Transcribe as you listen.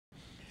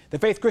The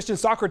Faith Christian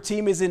soccer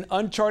team is in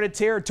uncharted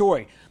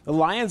territory. The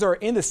Lions are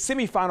in the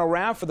semifinal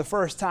round for the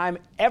first time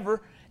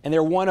ever, and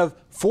they're one of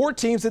 4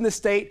 teams in the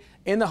state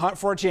in the hunt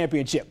for a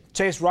championship.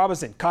 Chase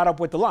Robinson caught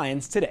up with the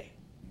Lions today.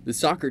 The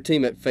soccer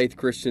team at Faith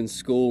Christian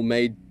School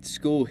made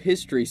school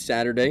history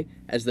Saturday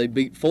as they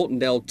beat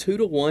Fultondale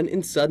 2-1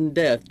 in sudden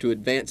death to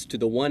advance to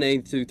the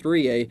 1A through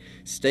 3A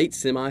state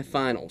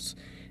semifinals.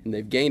 And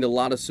they've gained a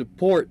lot of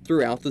support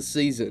throughout the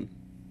season.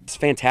 It's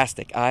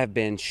fantastic. I've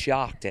been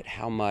shocked at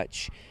how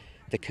much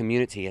the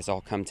community has all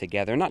come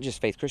together, not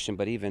just Faith Christian,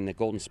 but even the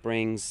Golden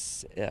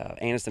Springs,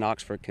 Anniston,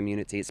 Oxford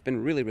community. It's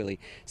been really, really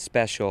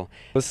special.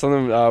 It's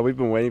something we've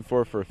been waiting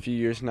for a few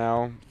years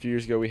now. A few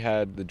years ago, we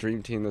had the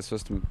dream team that's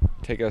supposed to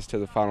take us to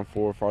the Final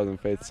Four farther than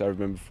Faith's ever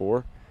been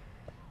before.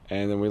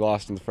 And then we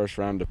lost in the first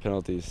round to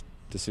penalties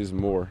to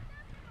Susan Moore.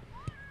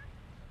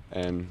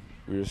 And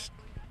we've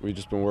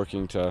just been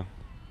working to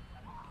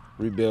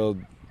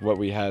rebuild what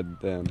we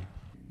had then.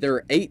 There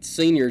are 8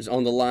 seniors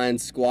on the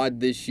Lions squad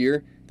this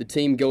year, the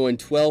team going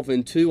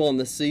 12-2 on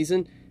the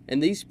season,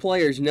 and these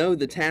players know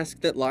the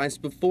task that lies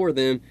before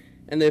them,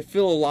 and they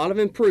feel a lot of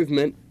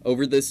improvement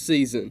over this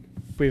season.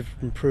 We've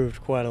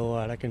improved quite a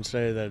lot. I can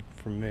say that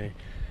for me.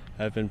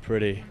 I've been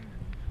pretty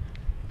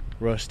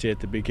rusty at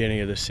the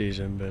beginning of the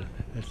season, but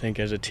I think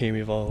as a team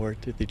we've all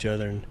worked with each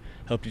other and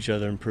helped each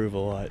other improve a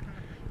lot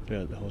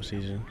throughout the whole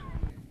season.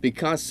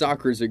 Because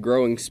soccer is a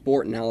growing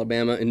sport in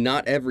Alabama and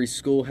not every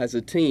school has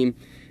a team,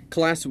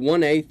 Class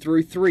 1A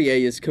through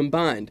 3A is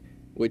combined,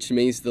 which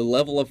means the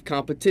level of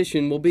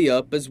competition will be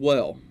up as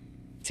well.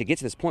 To get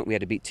to this point, we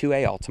had to beat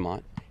 2A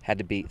Altamont, had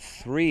to beat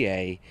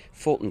 3A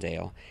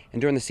Fultondale,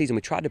 and during the season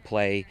we tried to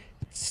play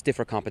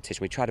stiffer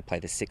competition. We tried to play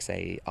the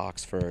 6A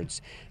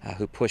Oxfords,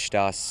 who pushed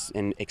us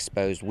and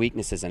exposed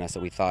weaknesses in us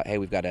that we thought, hey,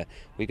 we've got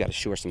to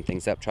shore some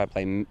things up. Try to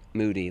play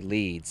Moody,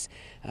 Leeds,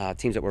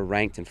 teams that were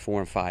ranked in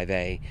 4 and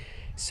 5A.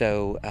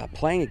 So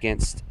playing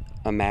against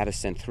a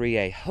Madison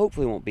 3A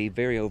hopefully won't be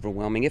very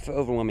overwhelming, if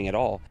overwhelming at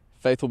all.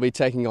 Faith will be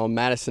taking on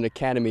Madison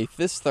Academy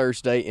this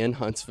Thursday in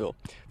Huntsville.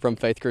 From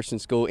Faith Christian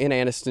School in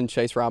Anniston,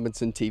 Chase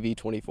Robinson, TV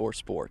 24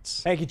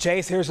 Sports. Thank you,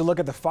 Chase. Here's a look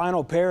at the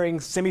final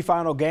pairings,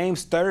 semifinal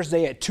games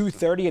Thursday at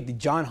 2:30 at the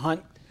John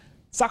Hunt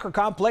Soccer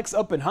Complex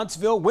up in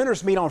Huntsville.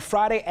 Winners meet on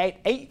Friday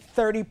at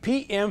 8:30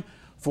 p.m.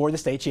 for the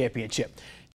state championship.